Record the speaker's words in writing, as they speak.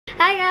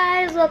Hi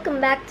guys, welcome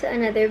back to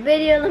another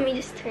video. Let me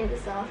just turn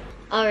this off.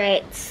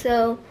 Alright,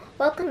 so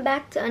welcome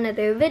back to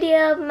another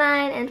video of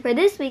mine, and for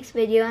this week's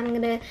video I'm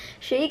gonna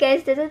show you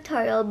guys the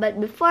tutorial. But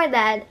before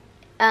that,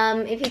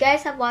 if you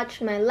guys have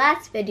watched my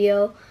last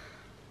video,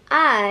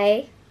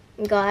 I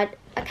got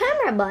a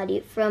camera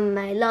body from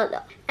my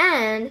lolo,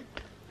 and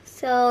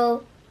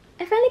so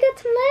I finally got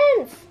some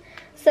lens.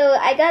 So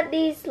I got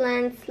these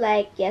lens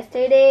like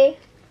yesterday,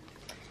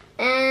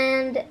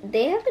 and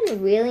they have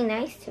been really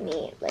nice to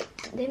me. Like,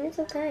 they've been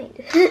so kind.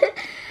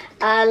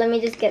 Let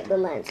me just get the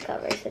lens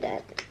cover so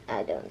that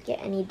I don't get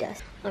any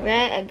dust.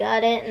 Alright, I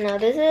got it. Now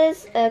this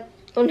is an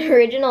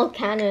original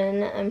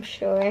Canon, I'm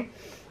sure.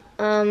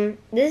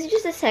 This is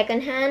just a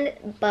second hand,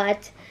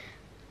 but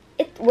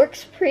it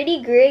works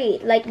pretty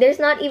great. Like, there's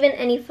not even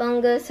any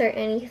fungus or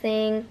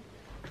anything.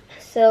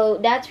 So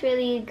that's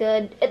really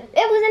good. It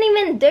wasn't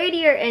even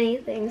dirty or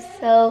anything.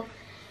 So,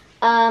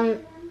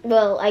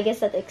 well, I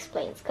guess that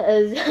explains,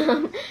 because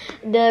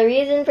the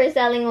reason for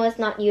selling was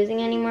not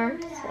using anymore,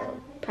 so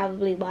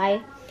probably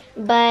why.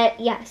 But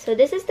yeah, so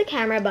this is the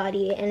camera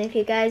body, and if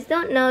you guys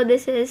don't know,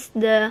 this is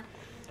the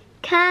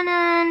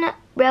Canon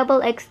Rebel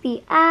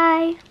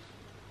XDI,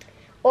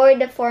 or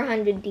the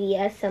 400D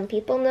as some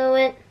people know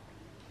it.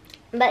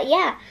 But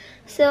yeah,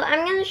 so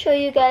I'm gonna show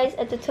you guys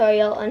a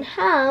tutorial on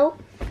how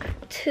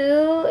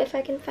to, if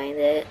I can find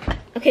it.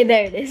 Okay,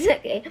 there it is.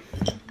 Okay,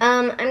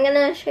 I'm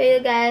gonna show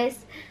you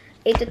guys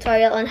a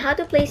tutorial on how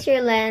to place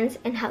your lens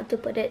and how to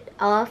put it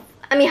off.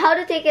 I mean, how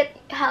to take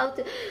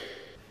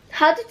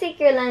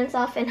your lens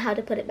off and how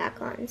to put it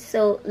back on.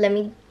 So let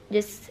me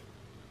just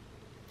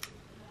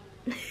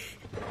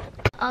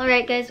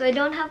Alright guys, so I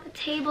don't have a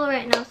table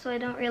right now, so I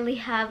don't really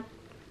have,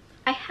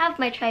 I have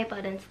my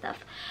tripod and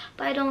stuff,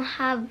 but I don't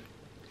have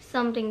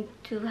something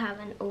to have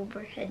an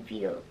overhead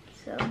view.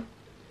 So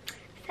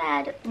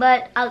sad,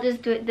 but I'll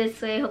just do it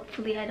this way.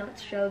 Hopefully I don't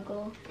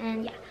struggle.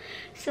 And yeah,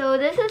 so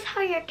this is how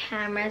your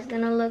camera is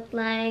gonna look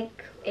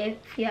like if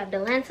you have the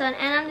lens on,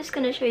 and I'm just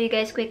gonna show you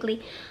guys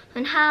quickly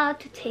on how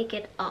to take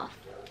it off.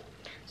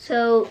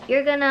 So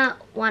you're gonna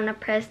wanna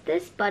press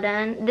this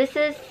button. This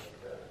is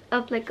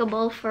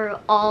applicable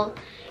for all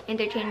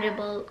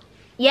interchangeable.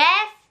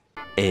 Yes?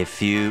 A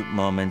few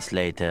moments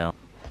later.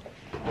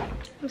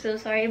 I'm so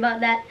sorry about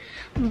that,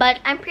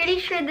 but I'm pretty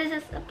sure this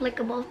is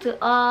applicable to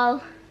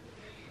all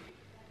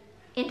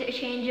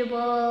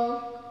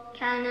interchangeable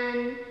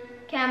Canon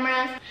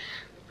cameras.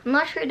 I'm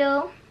not sure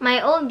though. My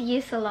old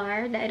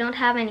DSLR that I don't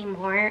have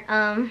anymore,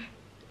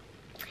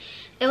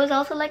 it was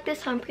also like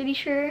this, so I'm pretty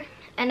sure.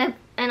 And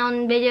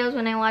on videos,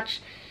 when I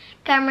watch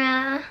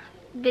camera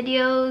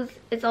videos,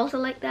 it's also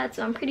like that,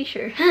 so I'm pretty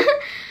sure.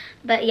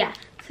 But yeah,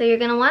 so you're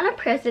gonna want to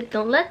press it,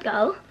 don't let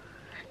go,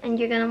 and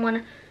you're gonna want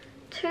to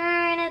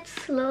turn it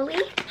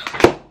slowly.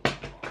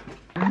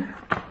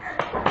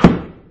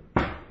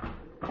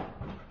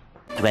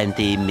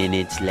 20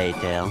 minutes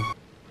later.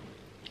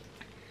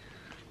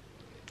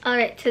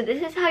 Alright, so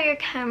this is how your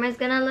camera is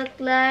gonna look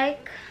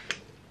like.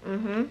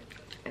 I'm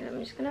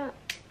just gonna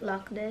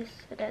lock this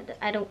so that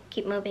I don't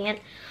keep moving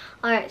it.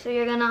 Alright, so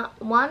you're gonna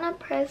wanna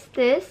press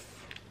this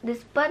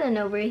button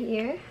over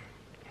here.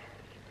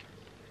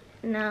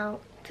 Now,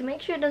 to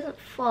make sure it doesn't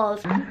fall,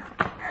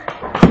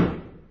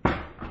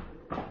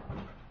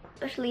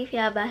 especially if you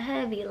have a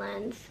heavy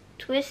lens,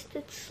 twist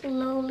it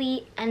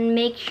slowly and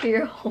make sure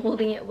you're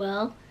holding it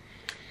well.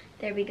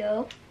 There we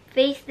go.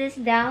 Face this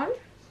down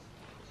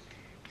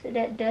so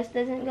that dust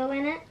doesn't go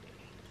in it.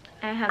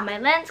 I have my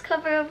lens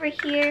cover over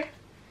here.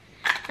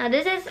 Now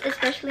this is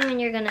especially when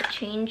you're gonna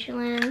change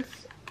lens.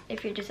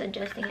 If you're just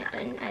adjusting it,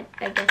 then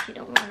I guess you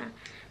don't wanna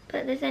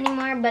put this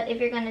anymore. But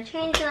if you're gonna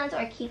change lens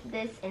or keep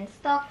this in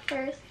stock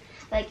first,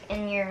 like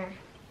in your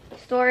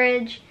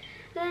storage,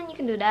 then you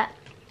can do that.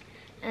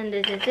 And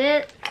this is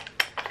it.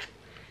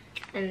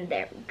 And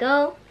there we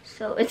go.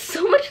 So it's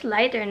so much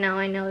lighter now,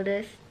 I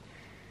noticed,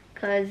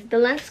 because the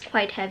lens is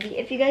quite heavy.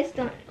 If you guys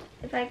don't,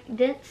 if I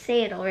didn't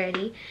say it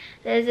already,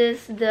 this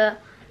is the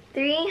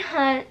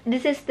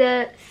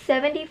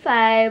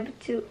 75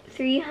 to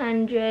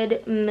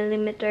 300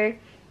 millimeter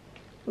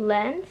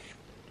lens.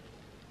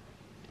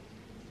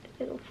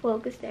 It'll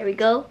focus. There we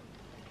go.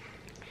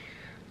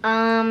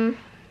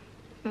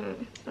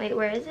 Wait,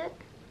 where is it?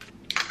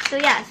 So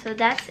yeah, so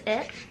that's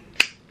it.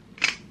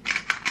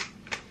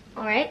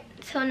 Alright,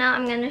 so now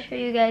I'm gonna show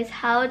you guys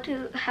how it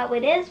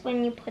is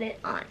when you put it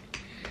on.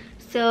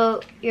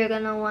 So you're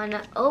gonna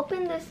wanna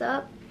open this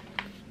up,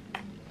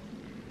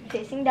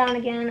 facing down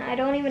again. I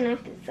don't even know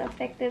if it's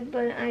effective,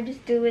 but I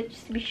just do it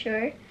just to be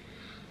sure.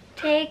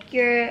 Take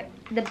the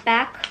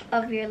back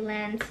of your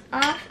lens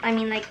off. I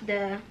mean, like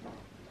the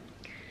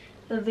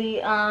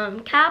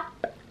cap,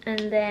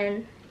 and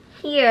then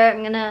here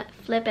I'm gonna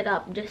flip it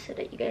up just so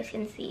that you guys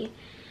can see.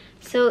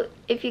 So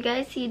if you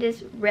guys see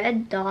this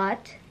red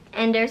dot,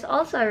 and there's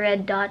also a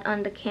red dot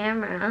on the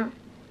camera,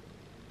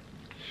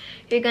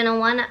 you're gonna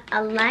wanna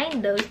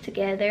align those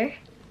together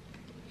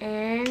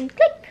and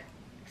click.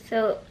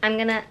 So I'm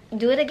gonna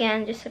do it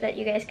again just so that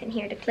you guys can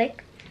hear the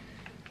click.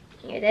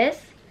 Hear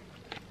this.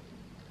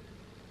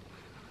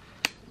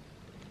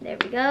 There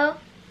we go.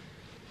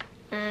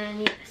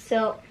 And yeah,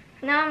 so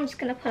now I'm just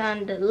gonna put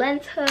on the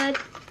lens hood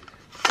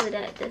so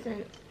that it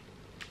doesn't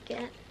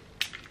get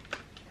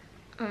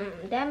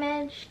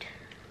damaged.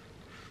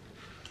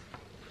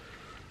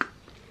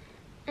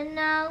 And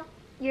now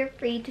you're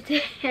free to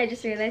take. I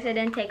just realized I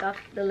didn't take off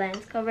the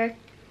lens cover.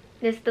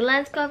 This is the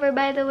lens cover,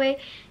 by the way.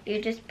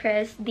 You just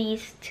press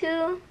these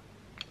two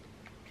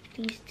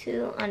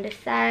on the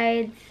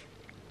sides,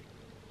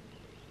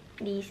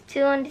 these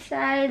two on the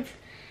sides,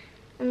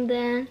 and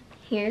then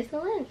here's the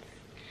lens.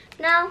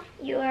 Now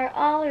you are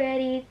all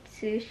ready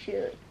to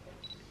shoot.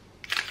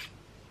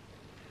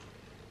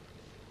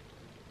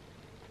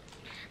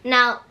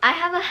 Now I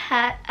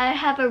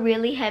have a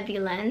really heavy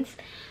lens,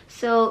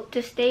 so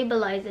to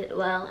stabilize it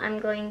well, I'm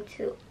going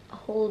to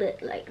hold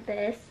it like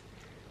this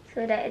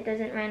so that it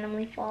doesn't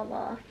randomly fall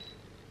off.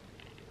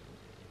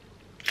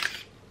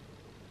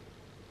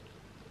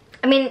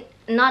 I mean,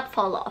 not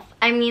fall off.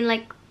 I mean,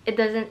 like, it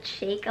doesn't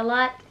shake a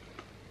lot.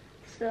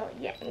 So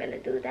yeah, I'm gonna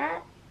do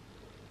that.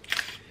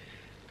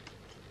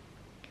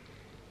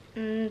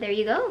 And there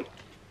you go.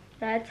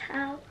 That's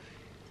how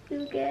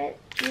you get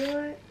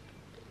your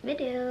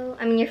video.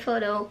 I mean, your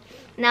photo.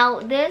 Now,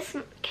 this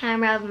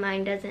camera of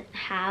mine doesn't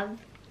have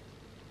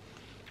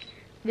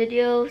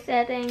video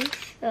settings,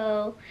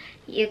 so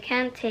you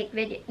can't take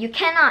video. You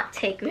cannot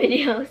take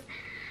videos.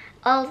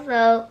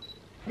 Also,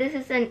 this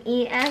is an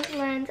EF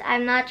lens.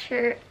 I'm not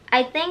sure.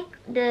 I think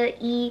the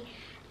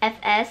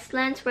EFS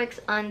lens works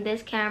on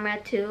this camera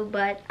too,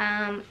 but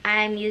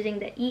I'm using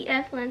the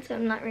EF lens, so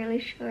I'm not really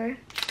sure.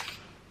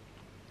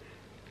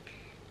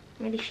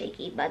 Really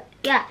shaky, but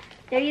yeah,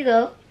 there you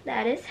go.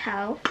 That is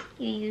how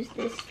you use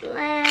this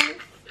lens.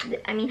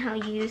 I mean, how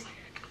you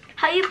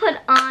put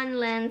on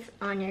lens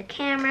on your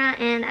camera.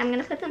 And I'm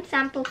gonna put some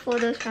sample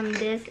photos from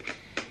this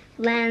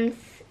lens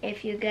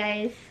if you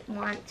guys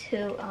want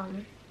to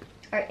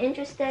are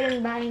interested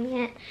in buying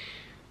it.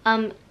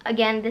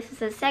 Again, this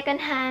is a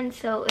second-hand,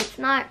 so it's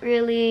not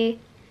really,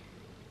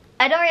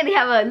 I don't really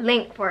have a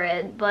link for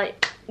it,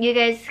 but you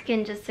guys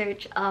can just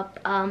search up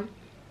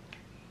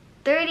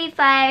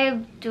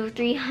 35 to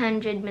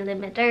 300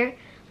 millimeter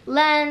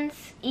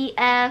lens,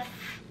 EF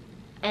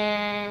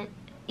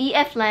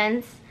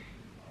lens,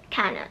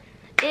 Canon.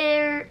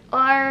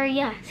 Or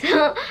yeah,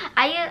 so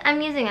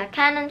I'm using a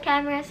Canon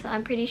camera, so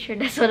I'm pretty sure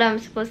that's what I'm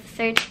supposed to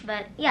search.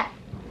 But yeah,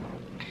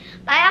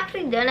 I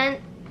actually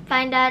didn't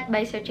find that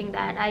by searching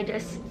that. I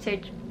just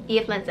searched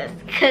EF lenses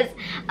because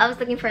I was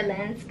looking for a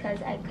lens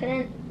because I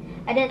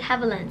didn't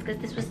have a lens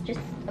because this was just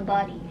a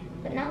body,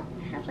 but now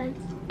I have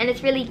lens and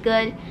it's really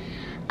good.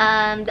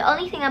 The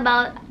only thing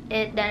about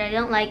it that I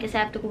don't like is I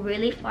have to go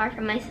really far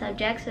from my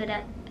subject so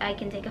that I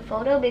can take a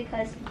photo,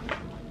 because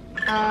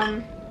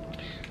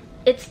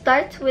it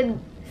starts with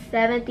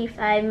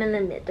 75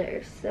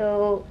 millimeters,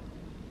 so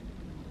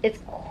it's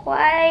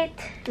quite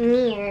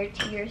near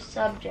to your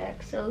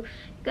subject, so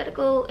you gotta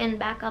go and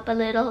back up a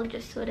little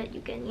just so that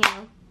you can, you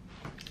know.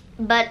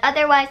 But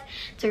otherwise,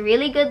 it's a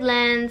really good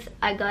lens.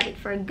 I got it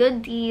for a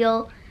good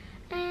deal,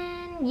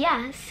 and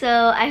yeah,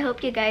 so I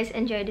hope you guys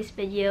enjoyed this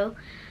video.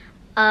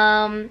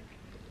 I'm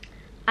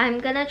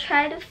gonna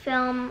try to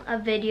film a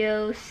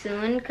video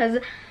soon because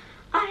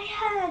I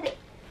had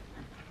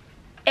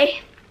a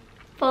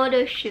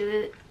photo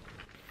shoot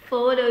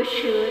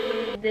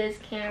with this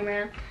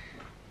camera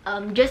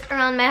just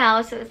around my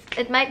house, so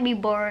it might be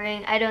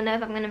boring. I don't know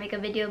if I'm gonna make a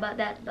video about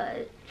that,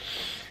 but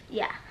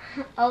yeah.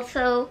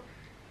 Also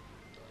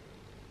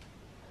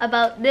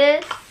about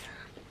this,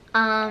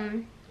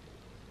 I'm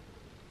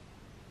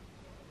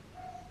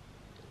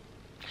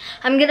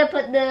gonna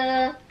put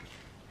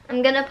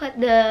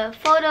the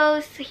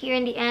photos here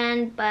in the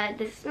end, but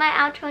this is my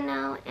outro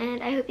now,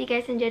 and I hope you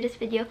guys enjoyed this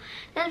video.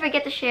 Don't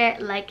forget to share,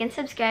 like, and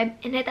subscribe,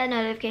 and hit that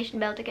notification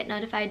bell to get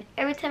notified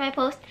every time I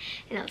post,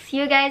 and I'll see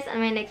you guys on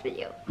my next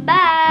video.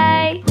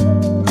 Bye!